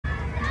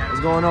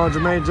going on?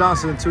 Jermaine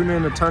Johnson. Tune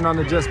in to Turn on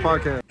the Jets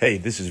podcast. Hey,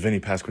 this is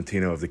Vinny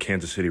Pasquantino of the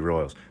Kansas City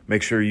Royals.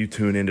 Make sure you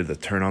tune into the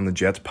Turn on the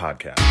Jets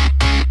podcast.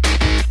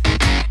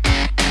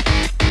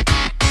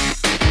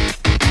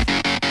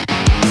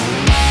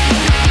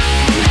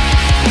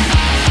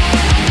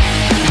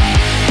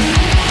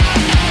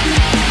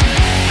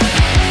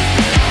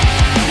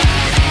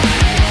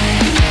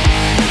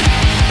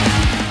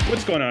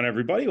 What's going on,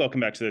 everybody? Welcome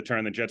back to the Turn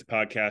on the Jets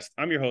podcast.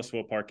 I'm your host,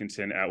 Will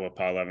Parkinson, at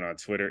WillPaw11 on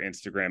Twitter,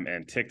 Instagram,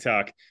 and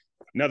TikTok.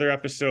 Another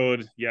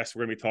episode. Yes,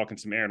 we're going to be talking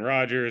some Aaron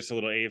Rodgers, a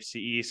little AFC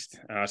East,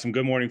 some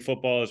Good Morning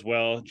Football as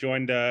well.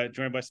 Joined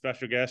by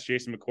special guest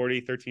Jason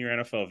McCourty, 13-year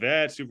NFL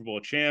vet, Super Bowl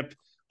champ,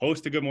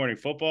 host of Good Morning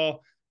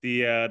Football.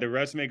 The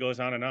resume goes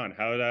on and on.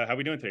 How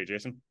we doing today,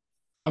 Jason?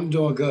 I'm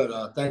doing good.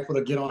 Thankful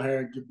to get on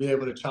here and be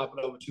able to chop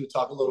it up with you,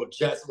 talk a little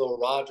Jets, a little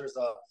Rodgers.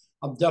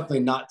 I'm definitely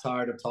not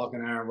tired of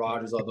talking Aaron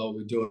Rodgers, although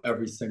we do it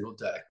every single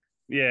day.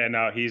 Yeah,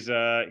 no, he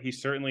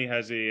certainly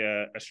has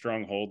a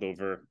strong hold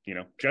over,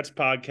 Jets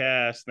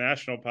podcast,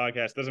 national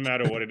podcast, doesn't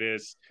matter what it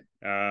is.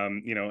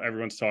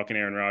 Everyone's talking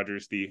Aaron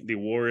Rodgers. The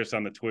war is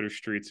on the Twitter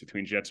streets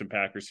between Jets and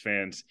Packers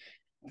fans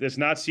does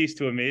not cease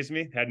to amaze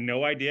me. Had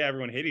no idea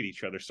everyone hated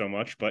each other so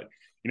much, but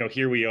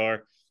here we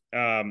are.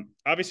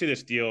 Obviously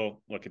this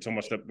deal, look, it's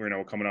almost up,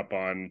 coming up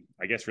on,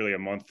 I guess, really a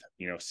month,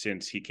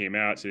 since he came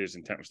out. So his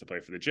intent was to play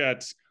for the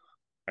Jets.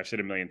 I've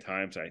said a million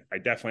times, I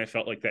definitely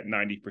felt like that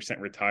 90%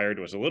 retired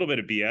was a little bit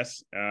of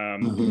BS.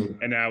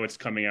 And now it's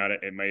coming out.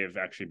 It may have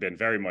actually been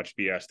very much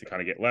BS to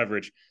kind of get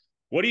leverage.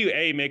 What do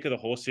you, make of the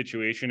whole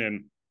situation?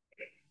 And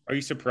are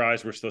you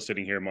surprised we're still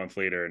sitting here a month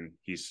later and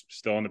he's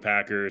still on the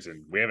Packers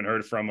and we haven't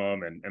heard from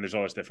him and there's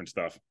all this different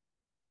stuff?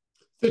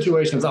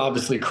 Situation's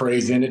obviously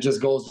crazy, and it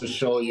just goes to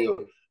show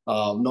you,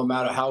 no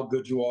matter how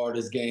good you are,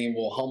 this game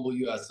will humble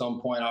you at some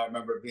point. I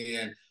remember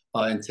being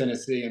in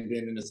Tennessee and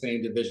being in the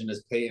same division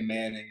as Peyton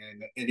Manning,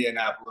 and the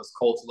Indianapolis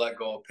Colts let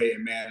go of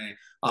Peyton Manning.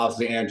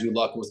 Obviously, Andrew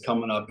Luck was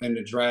coming up in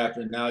the draft,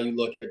 and now you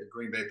look at the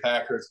Green Bay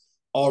Packers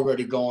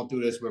already going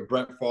through this where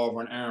Brett Favre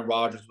and Aaron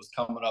Rodgers was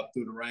coming up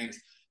through the ranks,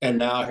 and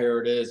now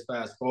here it is,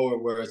 fast forward,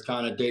 where it's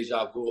kind of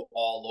deja vu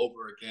all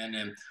over again.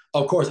 And,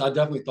 of course, I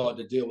definitely thought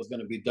the deal was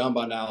going to be done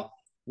by now.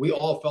 We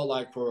all felt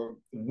like for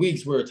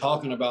weeks we were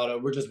talking about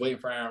it. We're just waiting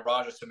for Aaron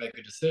Rodgers to make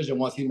a decision.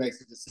 Once he makes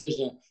a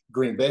decision,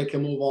 Green Bay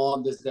can move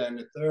on, this, that, and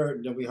the third.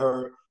 And then we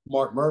heard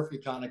Mark Murphy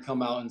kind of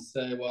come out and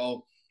say,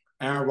 well,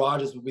 Aaron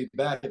Rodgers will be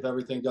back if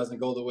everything doesn't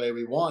go the way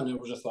we want. And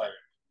it was just like,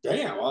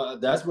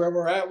 damn, that's where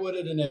we're at with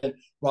it. And then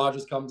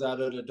Rodgers comes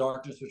out of the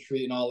darkness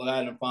retreat and all of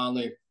that and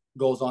finally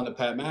goes on the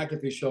Pat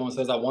McAfee show and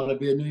says, I want to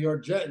be a New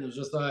York Jet. And it was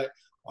just like,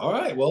 all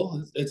right,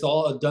 well, it's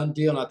all a done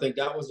deal. And I think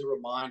that was a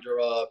reminder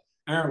of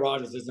Aaron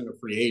Rodgers isn't a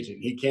free agent.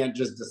 He can't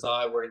just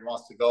decide where he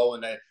wants to go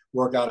and then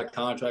work out a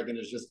contract, and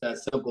it's just that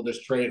simple.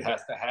 This trade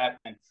has to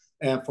happen.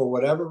 And for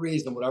whatever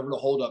reason, whatever the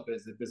holdup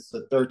is, if it's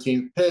the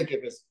 13th pick,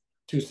 if it's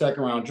 2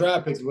 second-round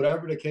draft picks,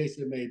 whatever the case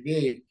it may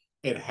be,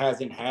 it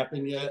hasn't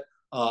happened yet.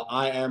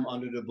 I am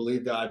under the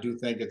belief that I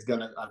think it's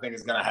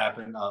gonna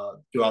happen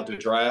throughout the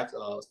draft.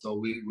 So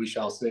we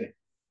shall see.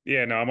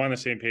 Yeah, no, I'm on the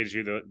same page as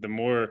you. The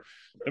more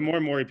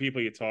and more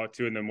people you talk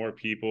to, and the more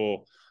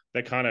people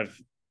that kind of,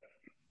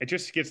 it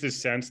just gets this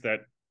sense that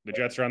the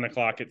Jets are on the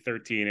clock at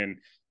 13. And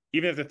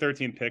even if the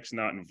 13th pick's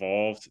not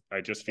involved,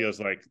 it just feels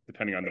like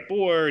depending on the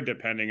board,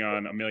 depending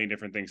on a million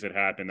different things that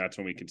happen, that's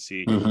when we can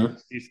see.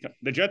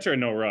 The Jets are in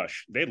no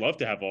rush. They'd love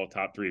to have all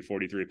top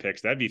 43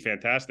 picks. That'd be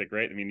fantastic,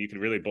 right? I mean, you could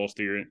really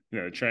bolster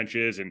your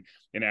trenches and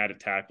add a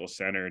tackle,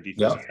 center,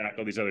 defensive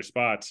tackle, these other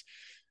spots.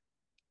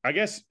 I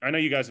guess I know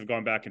you guys have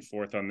gone back and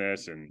forth on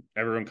this, and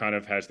everyone kind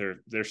of has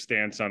their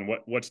stance on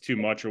what's too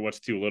much or what's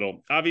too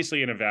little.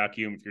 Obviously, in a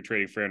vacuum, if you're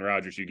trading for Aaron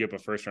Rodgers, you give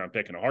up a first-round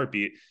pick in a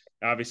heartbeat.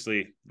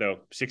 Obviously, though,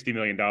 $60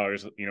 million,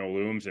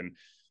 looms, and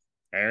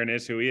Aaron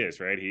is who he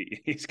is, right?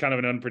 He's kind of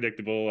an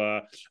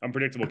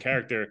unpredictable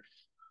character.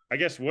 I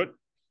guess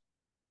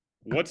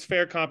what's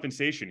fair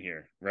compensation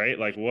here, right?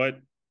 Like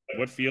what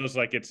feels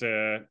like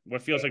the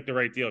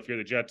right deal if you're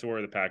the Jets or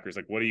the Packers?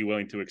 Like, what are you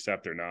willing to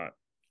accept or not?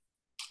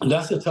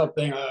 That's the tough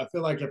thing. I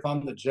feel like if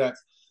I'm the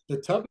Jets, the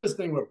toughest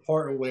thing with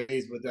parting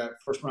ways with that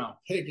first-round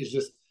pick is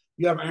just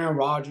you have Aaron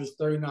Rodgers,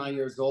 39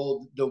 years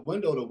old. The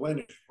window to win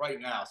is right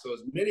now. So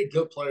as many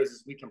good players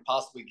as we can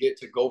possibly get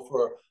to go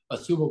for a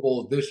Super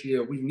Bowl this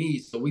year, we need.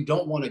 So we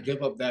don't want to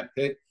give up that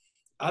pick.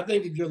 I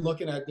think if you're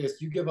looking at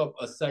this, you give up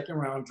a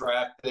second-round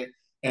draft pick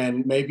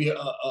and maybe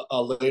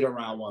a later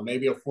round one,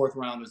 maybe a fourth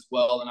round as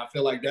well. And I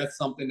feel like that's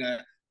something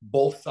that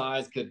both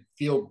sides could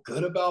feel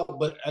good about,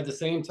 but at the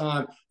same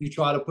time, you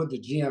try to put the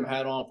GM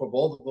hat on for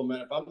both of them.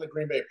 And if I'm the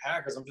Green Bay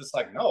Packers, I'm just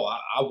like, no,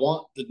 I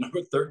want the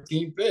number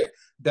 13 pick.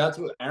 That's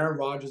what Aaron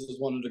Rodgers is,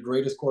 one of the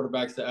greatest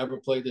quarterbacks to ever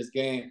play this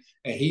game.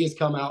 And he has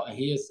come out and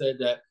he has said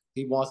that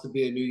he wants to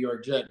be a New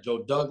York Jet.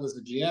 Joe Douglas, the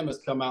GM,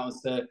 has come out and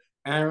said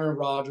Aaron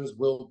Rodgers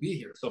will be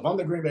here. So if I'm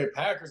the Green Bay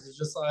Packers, it's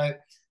just like,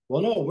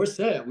 well, no, we're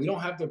set. We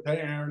don't have to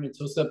pay Aaron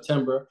until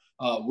September.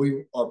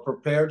 We are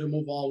prepared to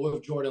move on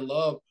with Jordan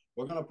Love.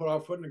 We're going to put our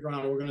foot in the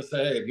ground and we're going to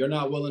say, hey, if you're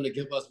not willing to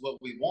give us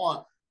what we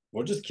want,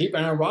 we'll just keep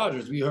Aaron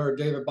Rodgers. We heard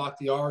David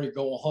Bakhtiari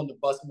go on the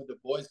Bustin' with the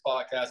Boys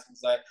podcast and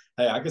say,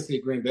 hey, I can see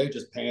Green Bay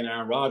just paying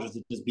Aaron Rodgers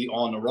to just be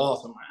on the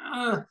Ross. I'm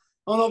like,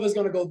 I don't know if it's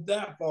going to go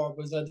that far,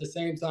 but at the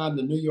same time,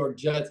 the New York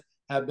Jets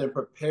have been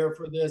prepared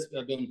for this.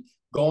 Have been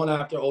going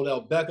after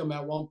Odell Beckham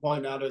at one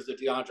point. Now there's the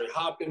DeAndre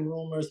Hopkins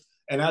rumors,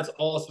 and that's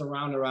all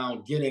surrounded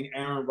around getting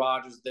Aaron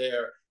Rodgers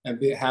there and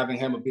having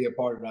him be a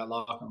part of that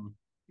locker room.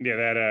 Yeah,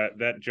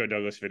 that Joe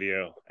Douglas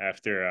video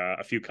after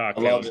a few I love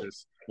cocktails it.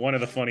 is one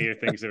of the funnier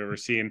things I've ever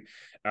seen.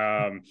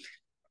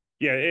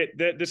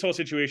 This whole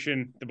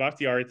situation, the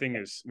Bakhtiari thing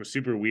was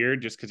super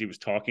weird just because he was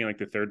talking like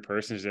the third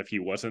person as if he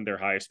wasn't their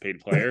highest paid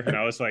player. And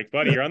I was like,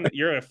 buddy,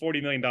 you're a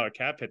 $40 million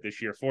cap hit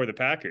this year for the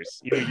Packers.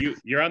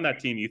 You're on that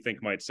team you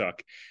think might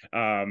suck.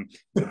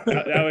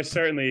 That was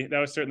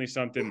certainly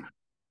something.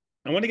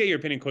 I want to get your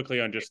opinion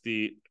quickly on just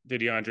the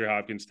DeAndre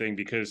Hopkins thing,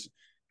 because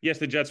yes,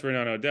 the Jets were in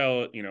on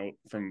Odell.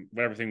 From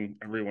everything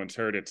everyone's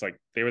heard, it's like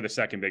they were the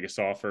second biggest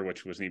offer,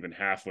 which wasn't even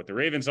half what the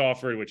Ravens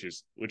offered, which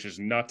is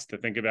nuts to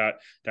think about,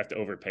 to have to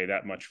overpay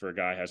that much for a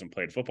guy who hasn't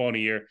played football in a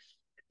year.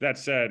 That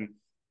said,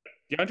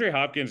 DeAndre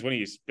Hopkins, when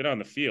he's been on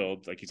the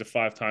field, like, he's a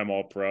 5-time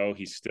All-Pro.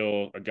 He's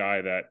still a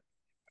guy that,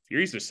 if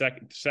you're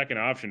the second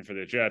option for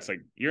the Jets,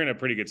 like, you're in a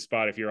pretty good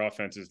spot if your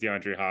offense is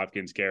DeAndre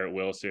Hopkins, Garrett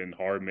Wilson,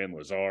 Hardman,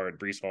 Lazard,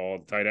 Breece Hall,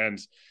 tight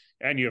ends,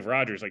 and you have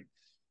Rodgers. Like,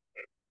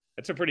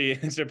 it's a pretty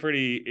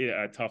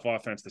tough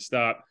offense to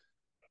stop.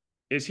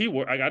 Is he?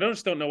 I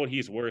just don't know what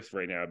he's worth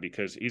right now,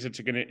 because he's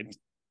going to.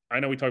 I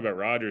know we talk about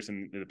Rodgers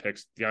and the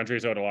picks.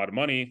 DeAndre's owed a lot of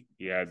money.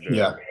 He had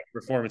the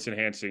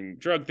performance-enhancing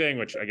drug thing,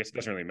 which I guess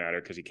doesn't really matter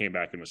because he came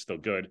back and was still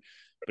good.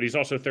 But he's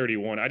also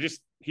 31.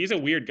 He's a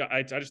weird guy.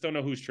 I just don't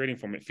know who's trading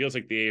for him. It feels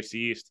like the AFC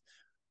East,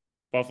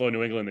 Buffalo,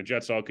 New England, the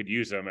Jets all could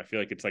use him. I feel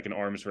like it's like an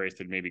arms race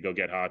to maybe go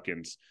get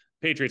Hopkins.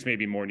 Patriots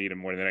maybe need him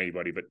more than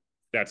anybody. But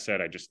that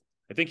said,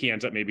 I think he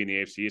ends up maybe in the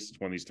AFC East as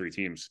one of these three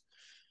teams.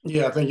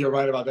 Yeah, I think you're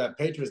right about that.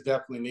 Patriots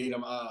definitely need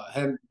him.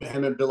 Him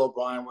and Bill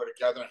O'Brien were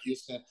together in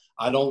Houston.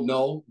 I don't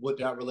know what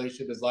that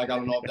relationship is like. I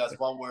don't know if that's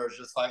one where it's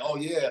just like, oh,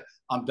 yeah,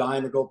 I'm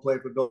dying to go play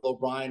for Bill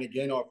O'Brien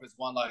again, or if it's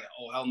one like,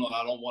 oh, hell no,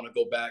 I don't want to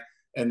go back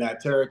in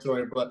that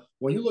territory. But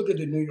when you look at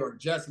the New York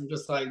Jets, I'm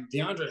just like,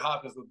 DeAndre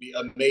Hopkins would be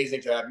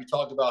amazing to have. You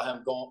talked about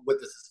him going with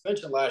the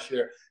suspension last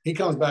year. He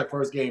comes back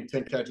first game,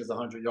 10 catches,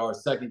 100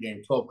 yards. Second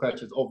game, 12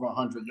 catches, over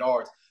 100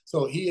 yards.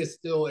 So he is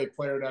still a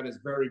player that is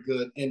very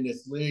good in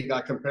this league.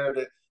 I compared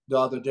it the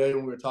other day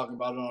when we were talking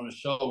about it on the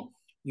show.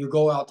 You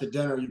go out to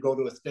dinner, you go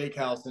to a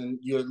steakhouse, and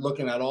you're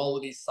looking at all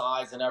of these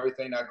sides and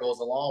everything that goes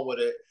along with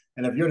it.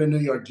 And if you're the New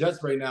York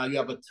Jets right now, you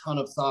have a ton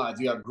of sides.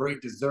 You have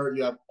great dessert.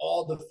 You have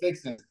all the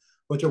fixings.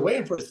 But you're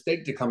waiting for the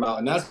steak to come out,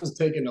 and that's what's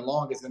taking the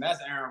longest, and that's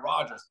Aaron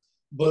Rodgers.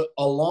 But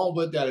along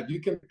with that, if you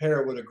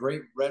compare it with a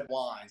great red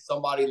wine,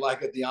 somebody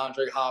like a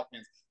DeAndre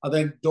Hopkins, I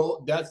think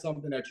that's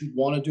something that you'd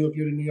want to do if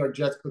you're the New York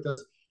Jets,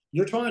 because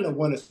you're trying to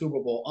win a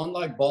Super Bowl.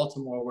 Unlike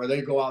Baltimore, where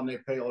they go out and they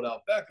pay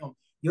Odell Beckham,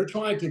 you're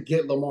trying to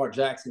get Lamar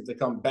Jackson to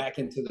come back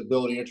into the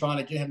building. You're trying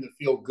to get him to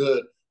feel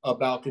good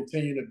about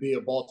continuing to be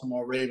a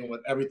Baltimore Raven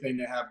with everything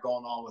they have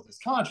going on with his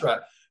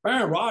contract.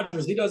 Aaron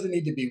Rodgers, he doesn't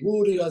need to be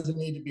wooed. He doesn't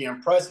need to be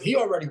impressed. He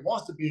already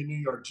wants to be a New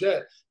York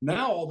Jet.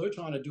 Now all they're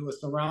trying to do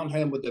is surround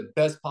him with the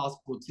best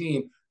possible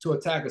team to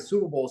attack a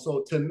Super Bowl.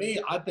 So to me,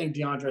 I think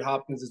DeAndre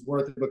Hopkins is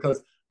worth it,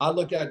 because I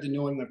look at the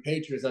New England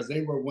Patriots as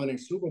they were winning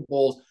Super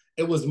Bowls.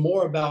 It was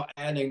more about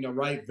adding the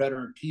right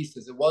veteran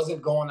pieces. It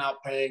wasn't going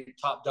out paying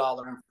top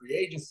dollar in free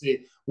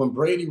agency. When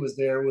Brady was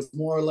there, it was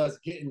more or less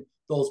getting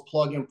those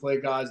plug-and-play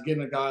guys,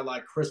 getting a guy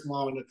like Chris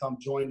Long to come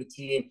join the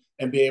team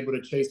and be able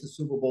to chase the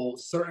Super Bowl.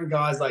 Certain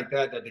guys like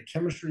that the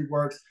chemistry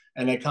works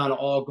and they kind of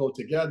all go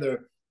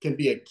together, can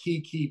be a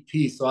key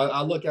piece. So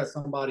I look at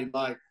somebody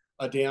like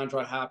a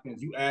DeAndre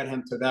Hopkins. You add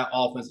him to that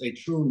offense, a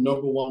true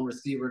number one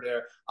receiver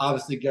there.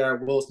 Obviously,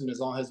 Garrett Wilson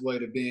is on his way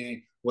to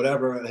being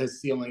whatever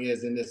his ceiling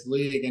is in this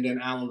league. And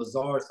then Alan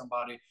Lazard,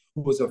 somebody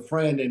who was a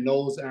friend and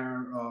knows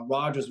Aaron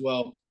Rodgers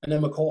well. And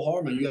then McCole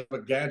Hardman, you have a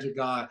gadget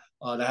guy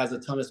that has a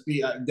ton of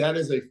speed. That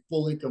is a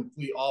fully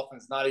complete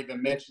offense, not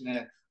even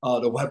mentioning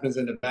the weapons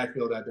in the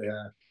backfield that they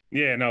have.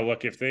 Yeah, no,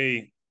 look, if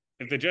the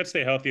Jets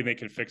stay healthy and they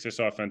can fix this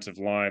offensive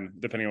line,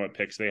 depending on what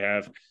picks they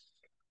have,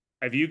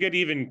 if you get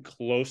even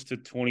close to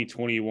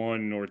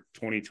 2021 or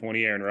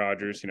 2020 Aaron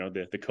Rodgers, the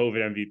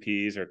COVID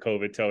MVPs or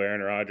COVID till Aaron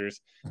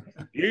Rodgers,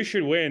 you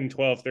should win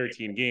 12,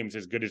 13 games,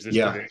 as good as this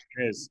division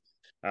is.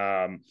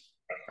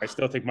 I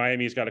still think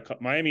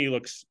Miami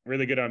looks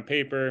really good on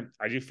paper.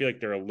 I do feel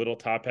like they're a little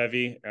top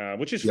heavy,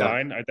 which is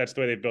fine. That's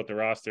the way they've built the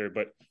roster.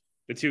 But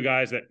the two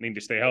guys that need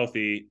to stay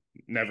healthy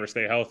never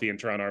stay healthy in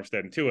Teron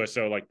Armstead and Tua.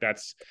 So like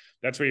that's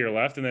where you're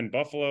left. And then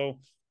Buffalo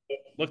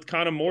looked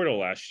kind of mortal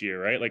last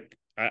year, right? Like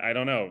I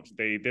don't know.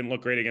 They didn't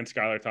look great against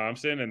Skylar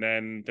Thompson, and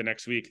then the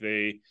next week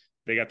they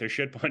got their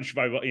shit punched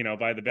by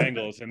the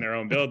Bengals in their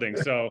own building.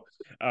 So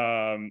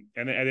and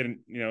I didn't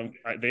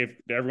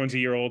everyone's a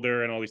year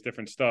older and all these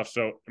different stuff.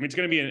 So I mean, it's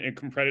going to be a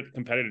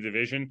competitive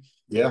division.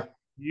 Yeah.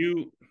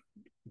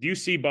 Do you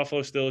see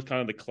Buffalo still as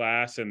kind of the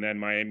class, and then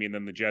Miami, and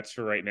then the Jets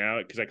for right now?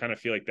 Because I kind of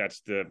feel like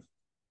that's the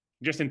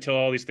just until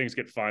all these things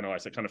get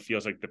finalized, it kind of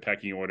feels like the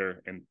pecking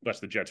order, unless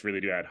the Jets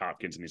really do add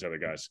Hopkins and these other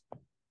guys.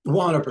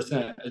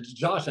 100%.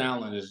 Josh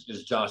Allen is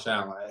Josh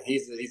Allen.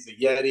 He's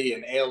a Yeti,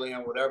 an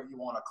alien, whatever you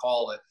want to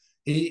call it.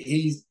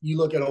 He's you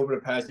look at over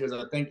the past years,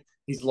 I think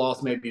he's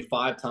lost maybe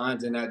 5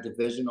 times in that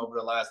division over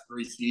the last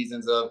 3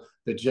 seasons of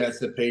the Jets,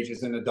 the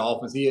Patriots, and the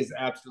Dolphins. He has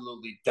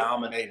absolutely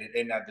dominated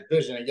in that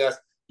division. And yes,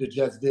 the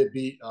Jets did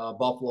beat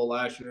Buffalo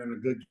last year in a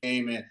good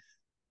game. And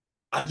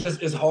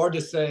it's hard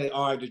to say,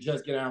 all right, the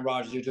Jets get Aaron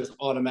Rodgers, you're just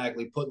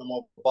automatically putting them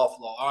over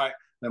Buffalo. All right,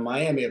 in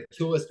Miami, if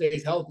Tua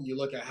stays healthy, you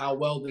look at how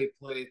well they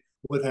played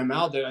with him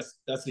out there.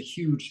 That's a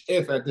huge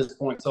if at this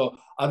point. So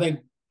I think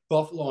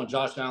Buffalo and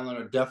Josh Allen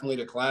are definitely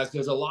the class.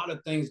 There's a lot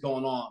of things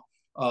going on.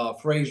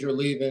 Frazier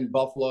leaving,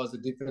 Buffalo as the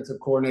defensive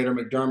coordinator,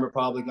 McDermott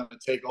probably going to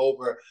take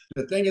over.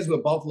 The thing is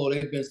with Buffalo,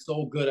 they've been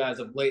so good as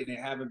of late, and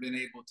they haven't been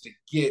able to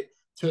get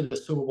to the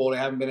Super Bowl. They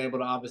haven't been able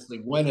to obviously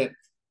win it.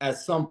 At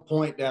some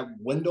point, that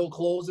window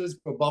closes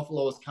for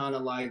Buffalo. Is kind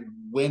of like,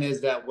 when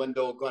is that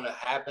window going to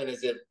happen?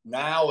 Is it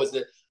now?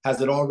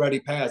 Has it already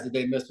passed? Did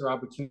they miss their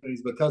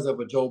opportunities because of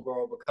a Joe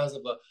Burrow, because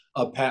of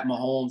a Pat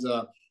Mahomes?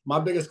 My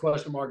biggest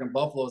question mark in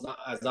Buffalo is,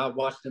 as I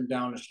watched them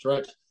down the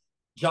stretch,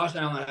 Josh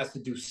Allen has to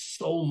do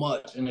so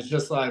much. And it's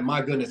just like,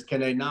 my goodness, can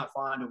they not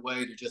find a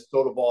way to just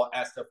throw the ball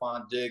at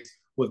Stephon Diggs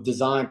with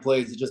design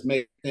plays to just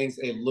make things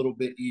a little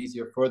bit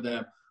easier for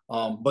them?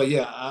 But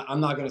yeah,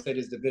 I'm not going to say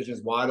this division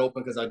is wide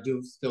open, because I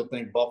do still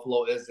think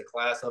Buffalo is the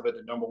class of it,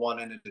 the number one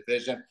in the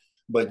division.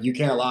 But you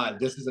can't lie.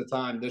 This is a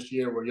time this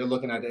year where you're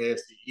looking at the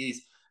AFC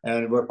East,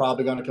 and we're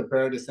probably going to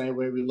compare it the same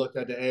way we looked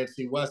at the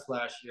AFC West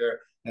last year,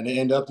 and it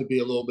ended up to be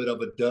a little bit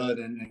of a dud,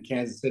 and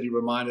Kansas City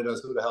reminded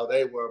us who the hell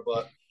they were.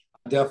 But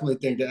I definitely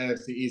think the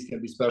AFC East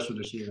can be special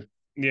this year.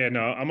 Yeah,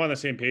 no, I'm on the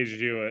same page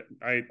as you.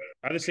 I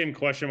have the same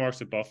question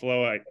marks at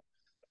Buffalo.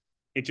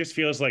 It just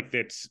feels like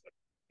it's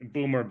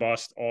boom or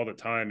bust all the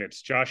time.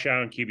 It's Josh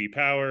Allen, QB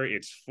power.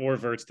 It's 4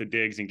 verts to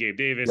Diggs and Gabe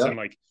Davis. Yep. And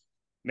like,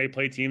 they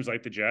play teams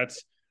like the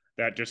Jets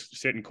that just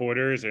sit in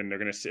quarters, and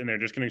they're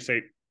just going to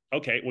say,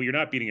 okay, well, you're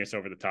not beating us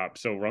over the top,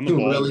 so run the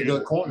ball. 2 really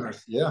good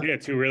corners. Yeah,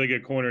 2 really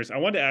good corners. I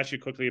wanted to ask you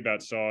quickly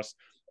about Sauce.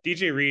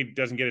 DJ Reed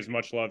doesn't get as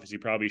much love as he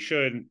probably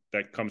should.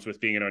 That comes with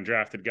being an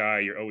undrafted guy.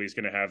 You're always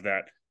going to have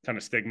that kind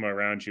of stigma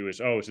around you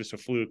as, oh, is this a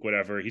fluke,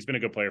 whatever. He's been a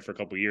good player for a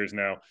couple of years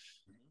now.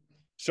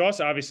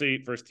 Sauce,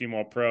 obviously, first team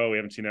All-Pro. We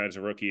haven't seen that as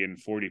a rookie in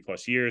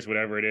 40-plus years,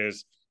 whatever it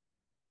is.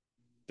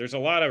 There's a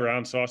lot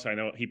around Sauce. I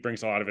know he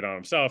brings a lot of it on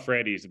himself,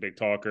 right? He's a big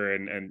talker,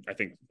 and I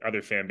think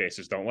other fan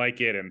bases don't like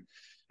it,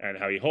 and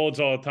how he holds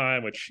all the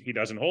time, which he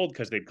doesn't hold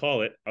because they'd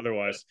call it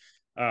otherwise.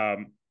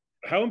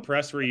 How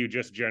impressed were you,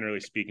 just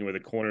generally speaking, with a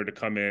corner to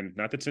come in?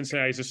 Not that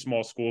Cincinnati's a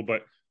small school,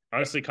 but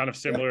honestly kind of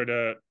similar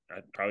to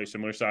probably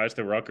similar size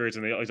to Rutgers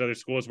and these other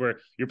schools where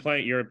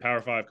you're a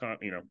Power 5,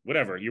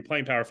 whatever. You're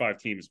playing Power 5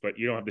 teams, but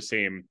you don't have the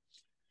same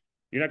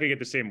 – you're not going to get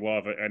the same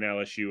love an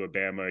LSU, a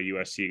Bama, a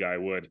USC guy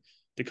would.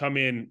 To come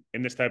in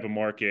this type of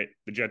market,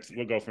 the Jets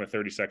will go from a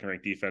 32nd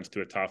ranked defense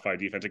to a top 5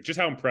 defense. Like, just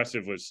how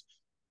impressive was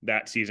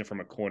that season from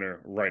a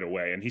corner right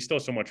away? And he's still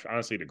so much,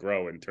 honestly, to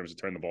grow in terms of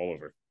turning the ball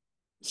over.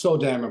 So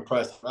damn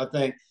impressive. I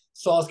think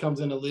Sauce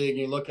comes in the league, and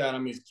you look at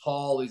him, he's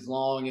tall, he's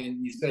long,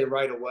 and you say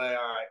right away,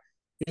 all right,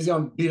 he's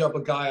going to beat up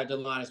a guy at the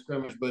line of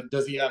scrimmage, but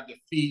does he have the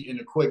feet and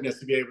the quickness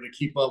to be able to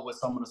keep up with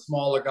some of the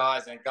smaller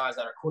guys and guys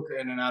that are quicker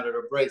in and out of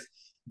the breaks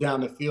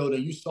down the field?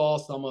 And you saw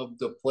some of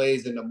the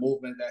plays and the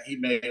movement that he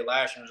made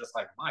last year, and just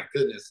like, my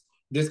goodness,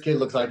 this kid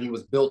looks like he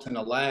was built in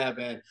a lab,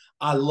 and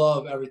I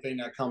love everything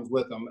that comes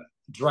with him.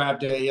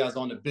 Draft day, he has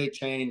on the big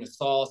chain, the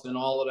sauce, and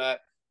all of that.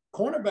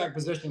 Cornerback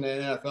position in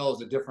the NFL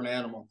is a different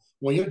animal.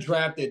 When you're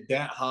drafted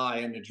that high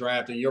in the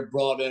draft and you're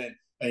brought in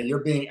and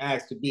you're being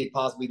asked to be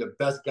possibly the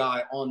best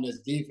guy on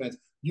this defense,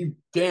 you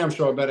damn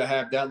sure better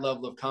have that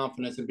level of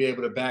confidence and be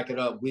able to back it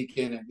up week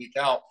in and week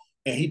out.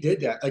 And he did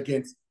that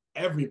against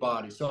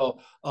everybody. So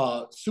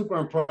super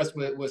impressed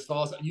with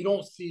Sauce. You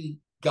don't see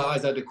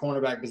guys at the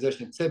cornerback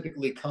position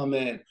typically come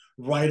in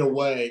right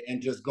away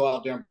and just go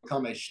out there and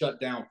become a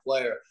shutdown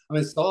player. I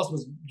mean,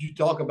 Sauce you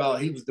talk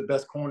about, he was the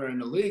best corner in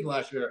the league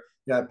last year.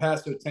 Yeah,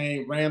 Pastor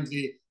Tane,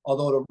 Ramsey,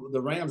 although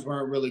the Rams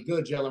weren't really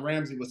good, Jalen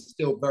Ramsey was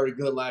still very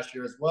good last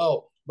year as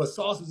well. But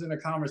Sauce was in a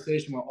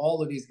conversation with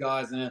all of these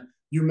guys. And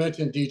you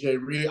mentioned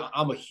DJ Reed.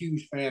 I'm a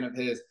huge fan of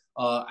his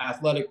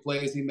athletic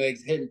plays he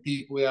makes, hitting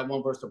people. We had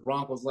one versus the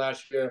Broncos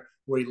last year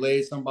where he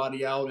laid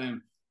somebody out,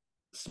 and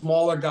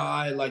smaller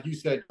guy, like you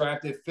said,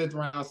 drafted 5th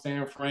round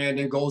San Fran,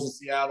 then goes to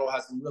Seattle,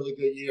 has some really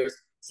good years,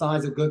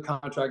 signs a good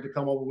contract to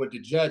come over with the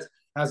Jets,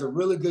 has a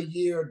really good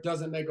year,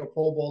 doesn't make a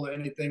Pro Bowl or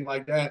anything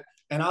like that.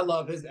 And I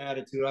love his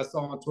attitude. I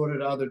saw on Twitter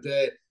the other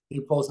day, he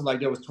posted like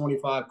there was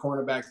 25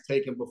 cornerbacks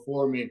taken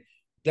before me.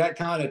 That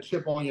kind of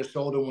chip on your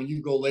shoulder when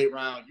you go late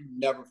round, you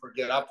never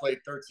forget. I played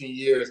 13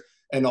 years,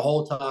 and the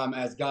whole time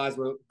as guys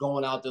were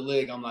going out the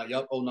league, I'm like,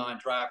 yep, 09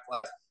 draft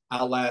class,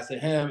 outlasted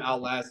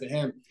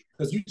him.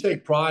 Because you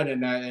take pride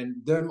in that. And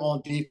them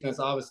on defense,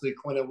 obviously,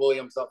 Quentin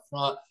Williams up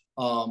front,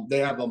 they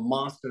have a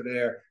monster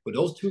there. But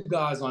those 2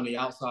 guys on the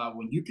outside,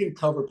 when you can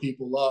cover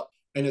people up,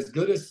 and as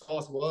good as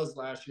Sauce was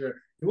last year,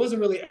 he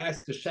wasn't really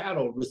asked to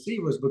shadow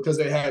receivers because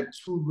they had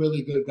two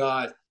really good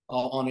guys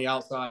on the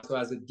outside. So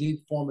as a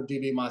former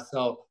DB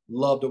myself,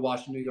 love to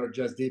watch the New York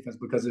Jets defense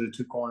because of the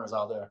two corners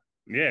out there.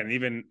 Yeah, and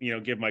even,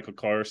 give Michael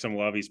Carter some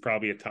love. He's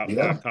probably a top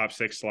 5, top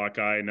 6 slot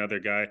guy, another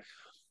guy.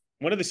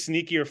 One of the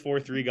sneakier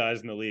 4-3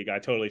 guys in the league. I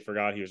totally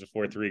forgot he was a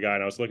 4-3 guy.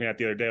 And I was looking at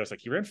the other day. I was like,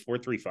 he ran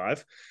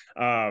 4-3-5.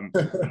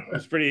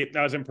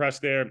 I was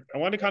impressed there. I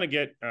wanted to kind of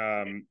get,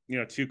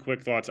 2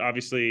 quick thoughts.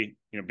 Obviously,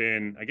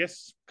 been, I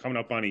guess, coming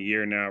up on a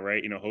year now,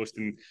 right?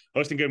 Hosting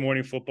Good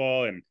Morning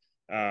Football.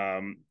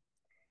 And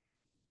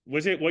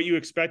was it what you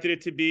expected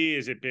it to be?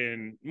 Has it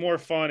been more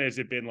fun? Has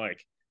it been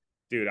like,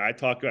 dude, I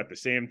talk about the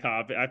same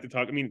topic. I have to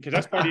talk. I mean, because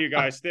that's part of your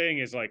guys' thing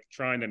is like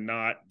trying to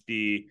not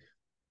be,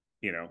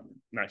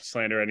 not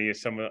slander any of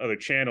some of the other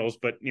channels,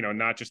 but,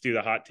 not just do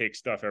the hot take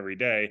stuff every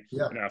day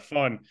and have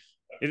fun.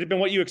 Has it been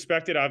what you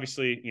expected?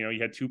 Obviously,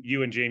 you had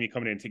you and Jamie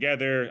coming in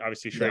together.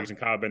 Obviously, Shregs and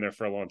Cobb been there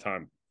for a long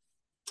time.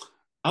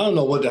 I don't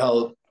know what the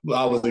hell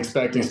I was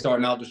expecting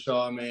starting out the show.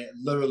 I mean,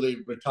 literally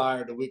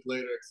retired a week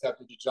later,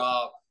 accepted the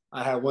job.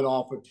 I had went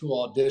on for 2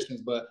 auditions,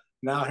 but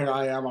now here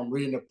I am. I'm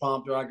reading the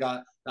prompter. I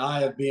got the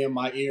IFB in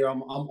my ear.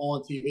 I'm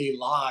on TV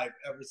live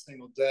every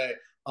single day.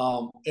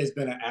 It's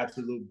been an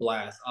absolute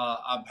blast.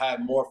 I've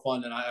had more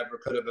fun than I ever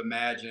could have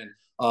imagined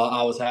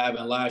I was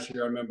having. Last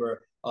year, I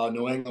remember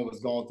New England was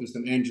going through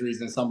some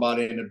injuries, and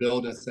somebody in the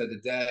building said to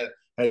Dad,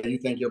 hey, you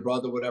think your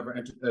brother would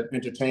ever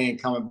entertain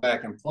coming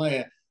back and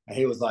playing? And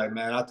he was like,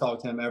 man, I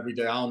talk to him every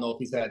day. I don't know if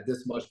he's had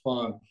this much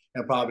fun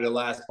in probably the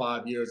last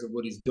 5 years of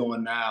what he's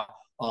doing now.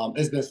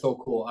 It's been so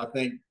cool. I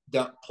think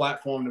that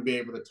platform to be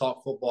able to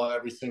talk football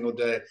every single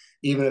day,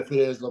 even if it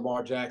is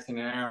Lamar Jackson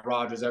and Aaron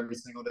Rodgers every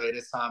single day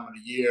this time of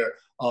the year,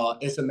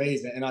 it's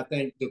amazing. And I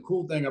think the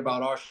cool thing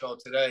about our show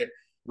today,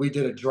 we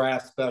did a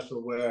draft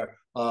special where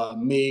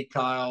me,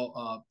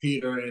 Kyle,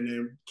 Peter, and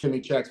then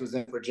Kimmy Checks was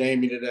in for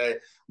Jamie today.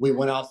 We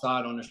went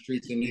outside on the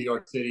streets in New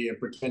York City and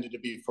pretended to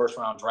be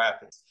first-round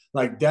draft picks.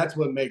 Like, that's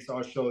what makes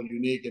our show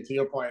unique. And to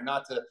your point,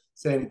 not to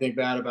say anything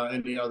bad about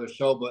any other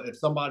show, but if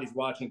somebody's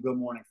watching Good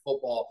Morning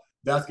Football,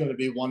 that's going to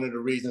be one of the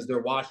reasons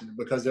they're watching it,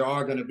 because there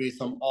are going to be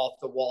some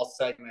off-the-wall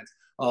segments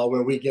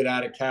where we get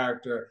out of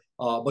character.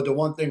 But the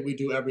one thing we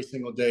do every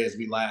single day is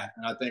we laugh.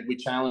 And I think we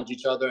challenge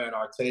each other in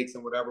our takes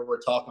and whatever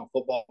we're talking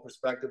football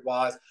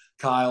perspective-wise.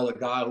 Kyle, a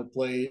guy who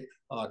played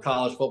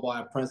college football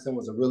at Princeton,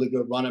 was a really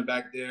good running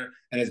back there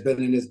and has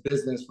been in this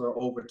business for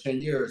over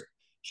 10 years.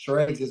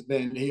 Shregs has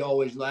been, he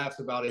always laughs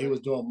about it. He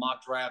was doing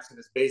mock drafts in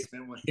his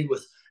basement when he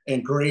was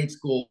in grade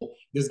school.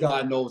 This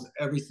guy knows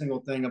every single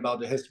thing about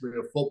the history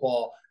of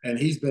football, and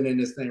he's been in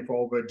this thing for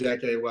over a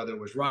decade, whether it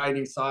was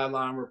writing,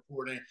 sideline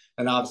reporting,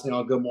 and obviously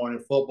on Good Morning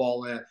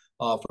Football. And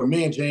for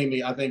me and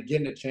Jamie, I think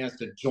getting a chance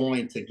to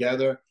join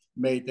together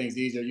made things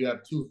easier. You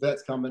have 2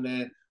 vets coming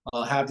in.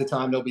 Half the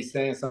time they'll be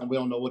saying something, we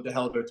don't know what the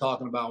hell they're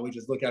talking about. We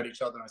just look at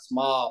each other and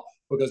smile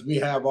because we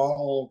have our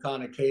own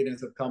kind of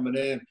cadence of coming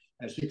in.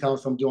 And she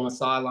comes from doing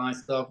sideline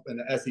stuff in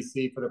the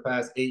SEC for the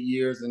past 8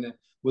 years, and then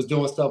was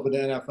doing stuff with the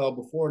NFL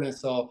before then.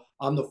 So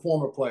I'm the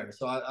former player.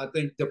 So I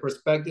think the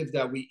perspectives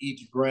that we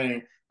each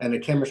bring and the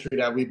chemistry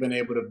that we've been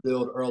able to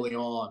build early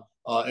on,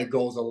 it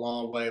goes a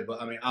long way.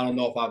 But I mean, I don't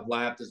know if I've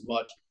laughed as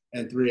much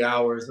in 3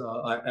 hours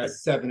at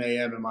 7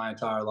 a.m. in my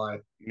entire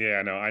life.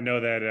 Yeah, no, I know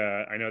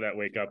that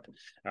wake up.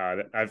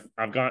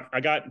 I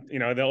got,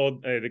 the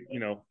old,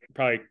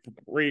 probably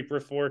right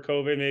before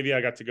COVID, maybe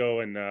I got to go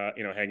and,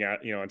 hang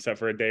out, and stuff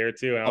for a day or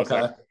two. And I was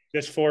like,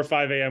 this 4 or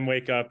 5 a.m.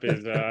 wake up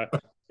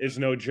is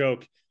no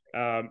joke.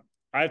 I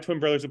have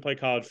twin brothers who play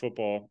college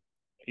football.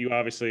 You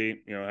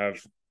obviously,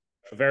 have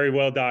very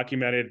well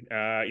documented,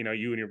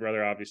 you and your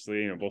brother,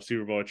 obviously, both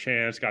Super Bowl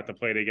champs, got to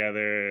play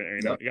together,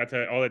 and, you got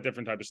to all that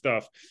different type of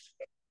stuff.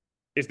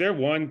 Is there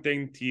one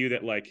thing to you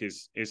that like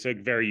is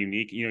like very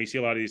unique? You see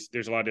a lot of these,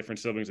 there's a lot of different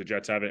siblings. The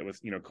Jets have it with,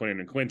 Quinn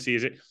and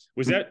Quincy.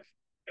 Was that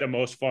the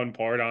most fun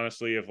part,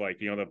 honestly, of like,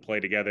 the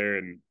play together?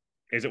 And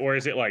is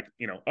it like,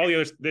 all the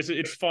others,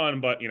 it's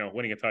fun, but,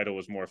 winning a title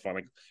was more fun.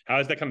 Like, how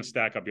does that kind of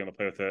stack up being able to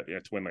play with a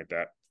twin like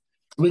that?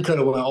 We could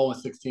have went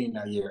 0-16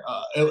 that year.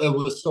 It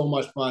was so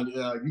much fun.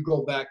 You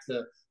go back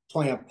to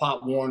playing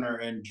Pop Warner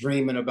and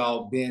dreaming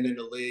about being in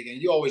the league,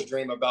 and you always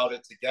dream about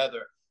it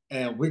together.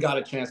 And we got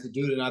a chance to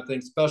do it. And I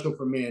think special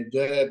for me and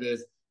Deb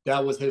is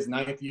that was his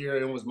 9th year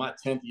and it was my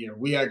 10th year.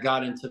 We had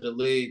got into the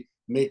league,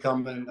 me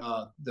coming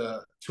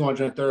the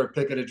 203rd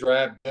pick of the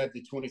draft, Deb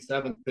the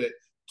 27th pick,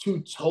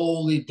 2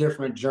 totally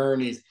different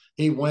journeys.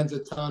 He wins a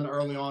ton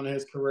early on in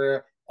his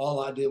career.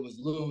 All I did was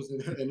lose in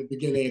the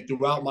beginning and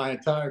throughout my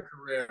entire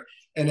career.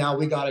 And now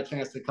we got a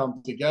chance to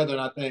come together.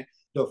 And I think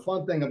the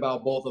fun thing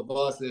about both of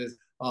us is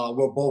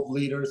we're both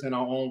leaders in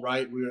our own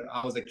right.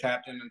 I was a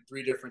captain in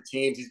 3 different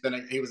teams.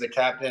 He was a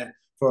captain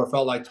for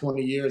felt like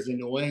 20 years in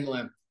New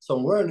England. So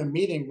when we're in the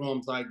meeting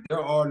rooms, like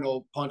there are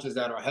no punches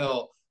that are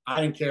held.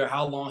 I didn't care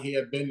how long he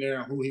had been there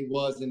and who he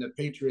was in the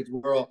Patriots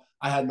world.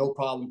 I had no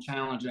problem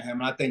challenging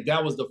him. And I think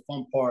that was the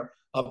fun part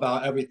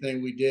about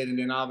everything we did. And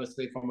then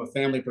obviously from a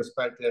family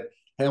perspective,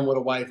 him with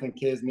a wife and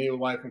kids, me with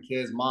a wife and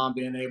kids, mom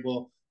being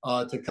able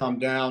to come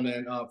down.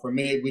 And for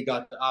me, we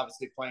got to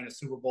obviously playing the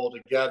Super Bowl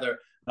together.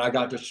 And I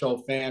got to show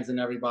fans and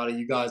everybody,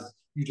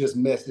 you just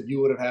missed. If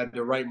you would have had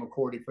the right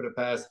McCourty for the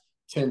past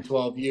 10,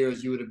 12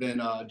 years, you would have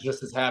been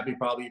just as happy,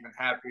 probably even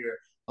happier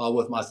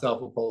with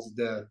myself opposed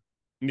to Dev.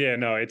 Yeah,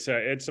 no, it's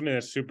something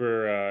that's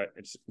super.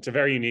 It's a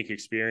very unique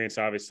experience.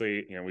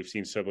 Obviously, we've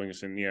seen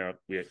siblings, and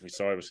we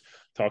saw it was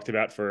talked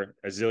about for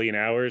a zillion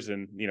hours,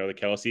 and the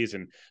Kelseys,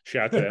 and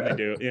shout out to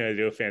them. They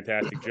do a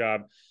fantastic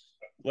job.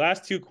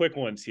 Last two quick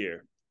ones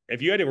here.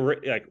 If you had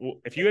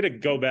to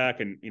go back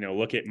and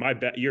look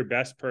at your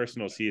best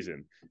personal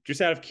season,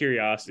 just out of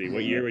curiosity,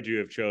 what year would you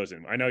have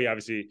chosen? I know you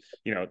obviously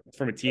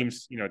from a team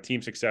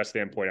success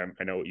standpoint,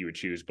 I know what you would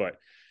choose, but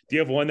do you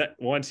have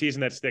one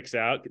season that sticks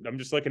out? I'm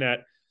just looking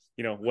at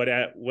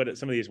what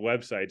some of these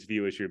websites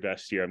view as your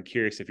best year. I'm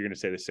curious if you're going to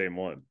say the same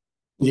one.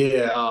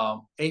 Yeah,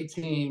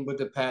 18 with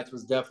the Pats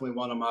was definitely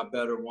one of my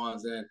better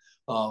ones, and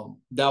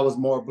that was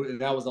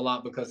a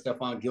lot because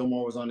Stephon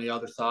Gilmore was on the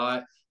other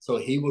side, so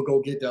he would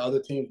go get the other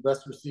team's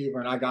best receiver,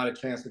 and I got a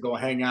chance to go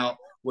hang out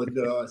with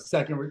the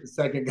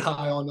second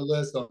guy on the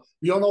list. So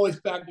you don't always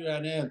factor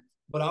that in,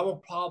 but I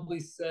would probably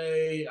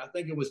say I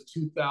think it was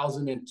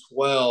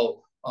 2012.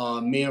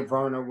 Me and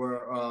Werner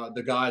were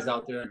the guys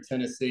out there in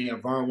Tennessee,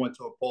 and Vern went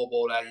to a Pro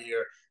Bowl that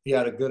year. He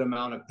had a good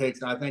amount of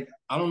picks. And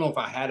I don't know if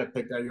I had a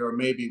pick that year or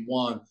maybe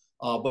one,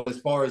 but as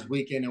far as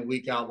week in and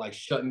week out, like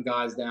shutting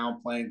guys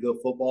down, playing good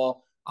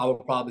football, I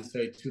would probably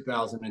say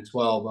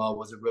 2012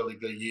 was a really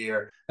good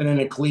year. And then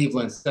in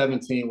Cleveland,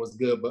 17 was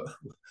good. But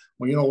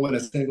when you don't win a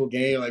single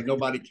game, like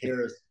nobody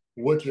cares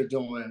what you're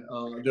doing.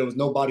 There was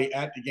nobody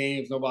at the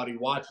games, nobody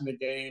watching the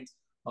games.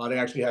 They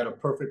actually had a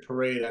perfect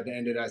parade at the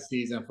end of that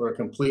season for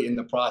completing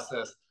the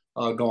process,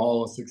 going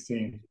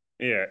 0-16.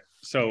 Yeah.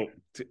 So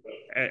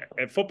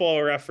at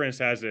Football Reference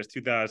has this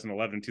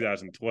 2011,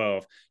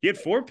 2012. You had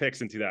 4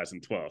 picks in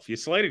 2012. You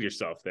slighted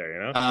yourself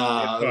there, it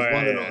was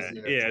one of those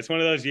years. Yeah, it's one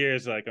of those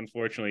years, like,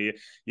 unfortunately,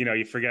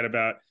 you forget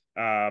about.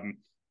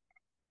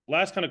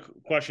 Last kind of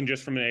question,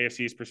 just from an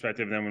AFC's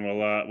perspective, then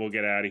we'll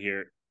get out of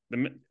here.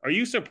 Are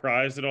you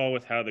surprised at all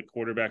with how the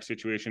quarterback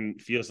situation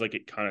feels like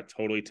it kind of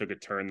totally took a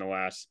turn the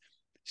last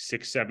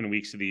 6-7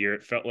 weeks of the year?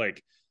 It felt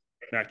like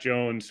Mac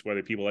Jones,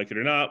 whether people like it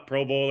or not,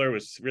 Pro Bowler,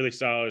 was really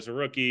solid as a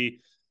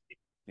rookie.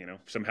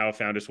 Somehow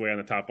found his way on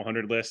the top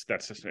 100 list.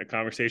 That's just a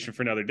conversation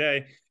for another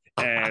day.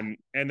 And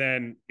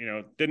then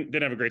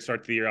didn't have a great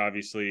start to the year.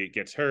 Obviously,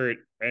 gets hurt,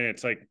 and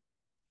it's like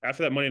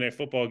after that Monday Night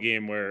Football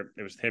game where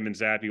it was him and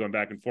Zappy going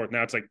back and forth.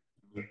 Now it's like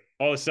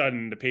all of a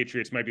sudden the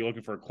Patriots might be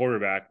looking for a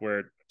quarterback.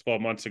 Where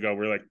 12 months ago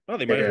we're like, oh,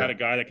 they might have had a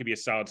guy that could be a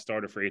solid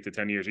starter for 8 to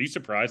 10 years. Are you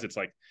surprised it's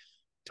like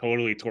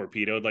totally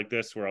torpedoed like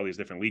this, where all these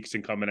different leaks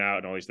and coming out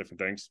and all these different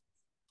things?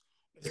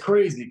 It's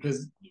crazy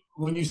because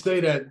when you say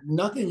that,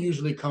 nothing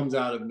usually comes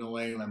out of New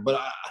England.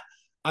 But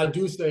I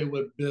do say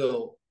with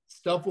Bill,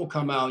 stuff will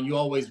come out. And you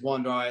always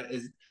wonder,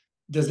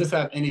 does this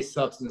have any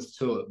substance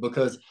to it?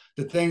 Because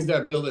the things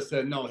that Bill has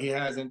said, no, he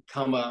hasn't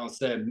come out and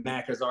said,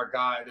 Mac is our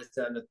guy, this,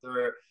 that, and the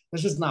third.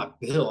 That's just not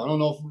Bill. I don't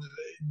know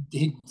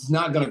if he's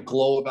not going to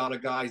glow about a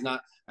guy. He's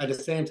not, at the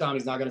same time,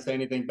 he's not going to say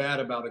anything bad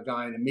about a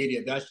guy in the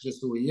media. That's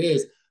just who he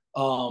is.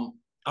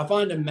 I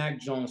find the Mac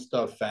Jones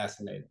stuff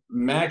fascinating.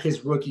 Mac,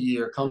 his rookie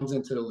year, comes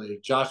into the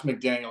league. Josh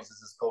McDaniels is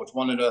his coach,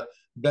 one of the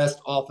best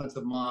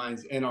offensive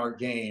minds in our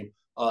game,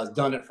 has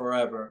done it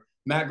forever.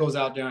 Mac goes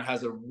out there and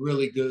has a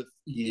really good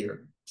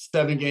year.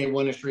 7-game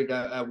winning streak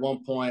at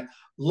one point.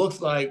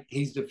 Looks like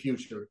he's the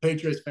future.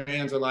 Patriots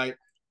fans are like,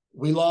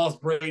 we lost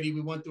Brady.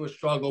 We went through a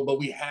struggle, but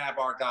we have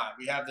our guy.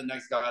 We have the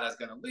next guy that's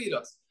going to lead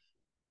us.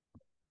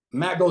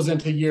 Mac goes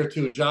into year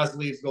 2. Josh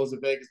leaves, goes to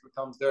Vegas,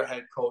 becomes their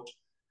head coach.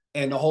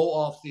 And the whole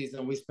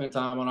offseason, we spent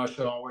time on our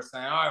show and we're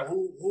saying, all right,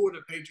 who are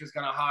the Patriots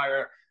going to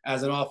hire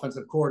as an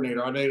offensive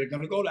coordinator? Are they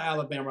going to go to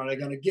Alabama? Are they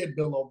going to get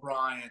Bill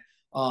O'Brien?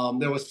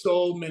 There were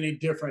so many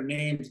different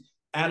names.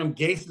 Adam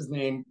Gase's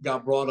name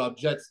got brought up.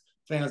 Jets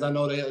fans, I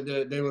know they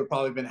would have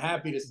probably been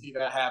happy to see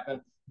that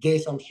happen.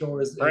 Gase, I'm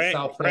sure, is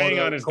South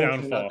Florida on his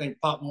coaching, downfall. I think,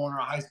 Pop Warner,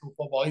 high school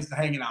football. He's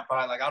hanging out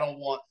probably like, I don't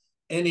want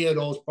any of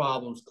those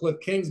problems. Cliff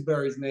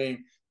Kingsbury's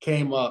name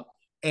came up,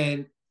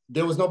 and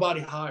there was nobody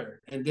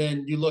hired. And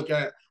then you look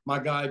at my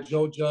guy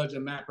Joe Judge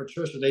and Matt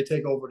Patricia, they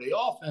take over the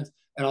offense.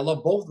 And I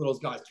love both of those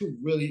guys, 2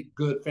 really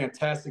good,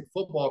 fantastic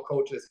football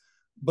coaches.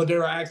 But they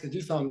were asked to do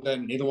something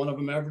that neither one of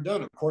them ever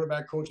done, a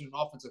quarterback coach and an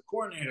offensive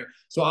coordinator.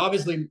 So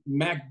obviously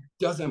Mac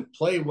doesn't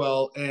play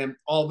well. And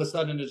all of a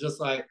sudden it's just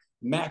like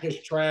Mac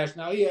is trash.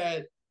 Now he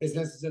had his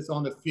instances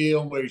on the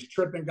field where he's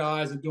tripping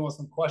guys and doing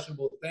some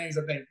questionable things.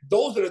 I think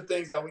those are the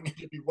things that we need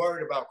to be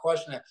worried about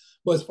questioning.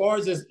 But as far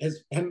as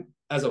him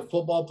as a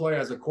football player,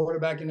 as a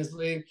quarterback in this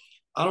league,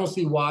 I don't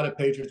see why the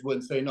Patriots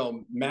wouldn't say,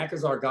 no, Mac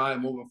is our guy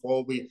moving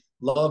forward. We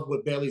love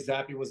what Bailey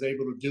Zappi was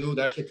able to do.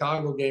 That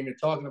Chicago game you're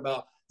talking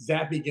about,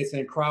 Zappi gets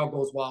in, crowd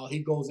goes wild. He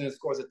goes in,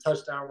 scores a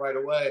touchdown right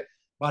away.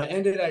 By the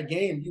end of that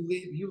game,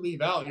 you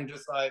leave out. You're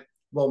just like,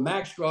 well,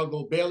 Mac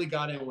struggled. Bailey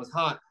got in, was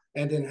hot.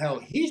 And then, hell,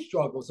 he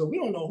struggled. So we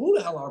don't know who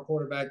the hell our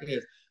quarterback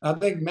is. I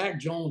think Mac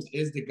Jones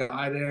is the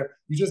guy there.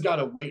 You just got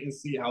to wait and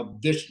see how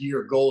this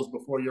year goes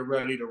before you're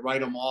ready to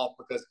write him off,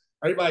 because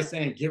everybody's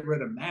saying get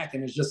rid of Mac.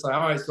 And it's just like,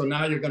 all right, so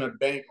now you're going to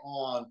bank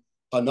on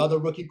another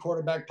rookie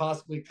quarterback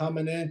possibly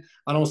coming in.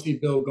 I don't see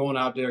Bill going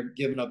out there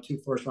giving up 2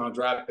 first-round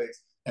draft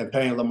picks and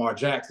paying Lamar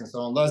Jackson.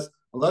 So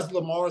unless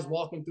Lamar is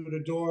walking through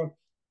the door,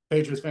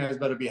 Patriots fans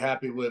better be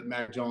happy with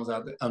Mac Jones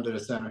out there, under the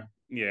center.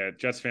 Yeah,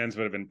 Jets fans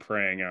would have been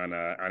preying on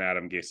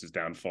Adam Gase's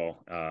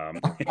downfall.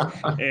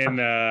 In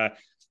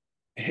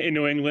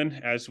New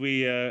England, as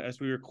we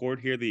record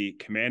here, the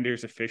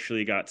Commanders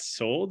officially got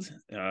sold,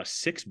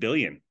 $6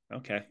 billion.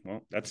 Okay,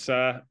 well, that's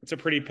a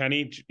pretty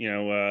penny.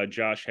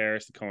 Josh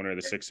Harris, the owner of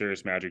the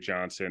Sixers, Magic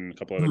Johnson, a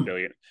couple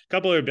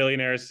other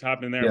billionaires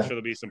hopping in there. Yeah. I'm sure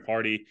there'll be some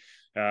party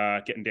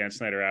getting Dan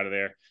Snyder out of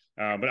there.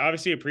 But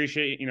obviously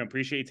appreciate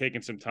you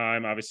taking some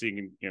time. Obviously,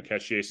 you can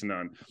catch Jason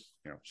on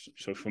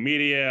social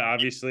media.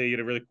 Obviously, you had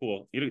a really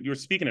cool. You were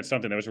speaking at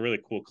something that was a really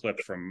cool clip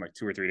from like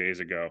 2 or 3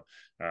 days ago.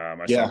 I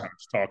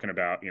was talking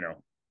about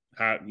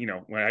how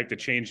when I have to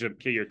change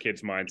your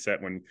kid's mindset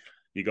when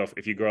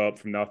if you grow up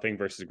from nothing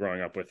versus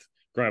growing up with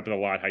a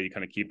lot, how you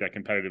kind of keep that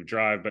competitive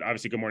drive. But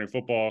obviously, Good Morning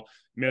Football,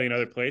 a million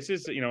other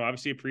places.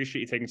 Obviously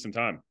appreciate you taking some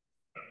time.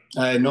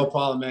 No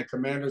problem, man.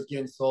 Commanders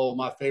getting sold.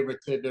 My favorite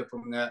tidbit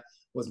from that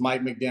was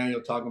Mike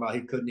McDaniel talking about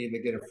he couldn't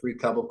even get a free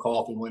cup of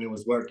coffee when he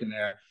was working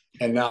there,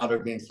 and now they're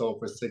being sold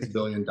for $6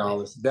 billion.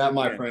 That,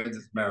 my friends,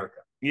 is America.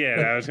 Yeah,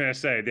 I was gonna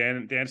say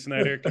Dan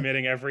Snyder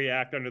committing every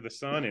act under the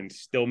sun and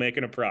still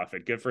making a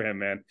profit. Good for him,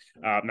 man.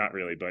 Not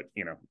really, but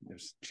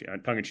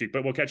tongue in cheek.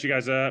 But we'll catch you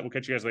guys. We'll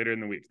catch you guys later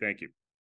in the week. Thank you.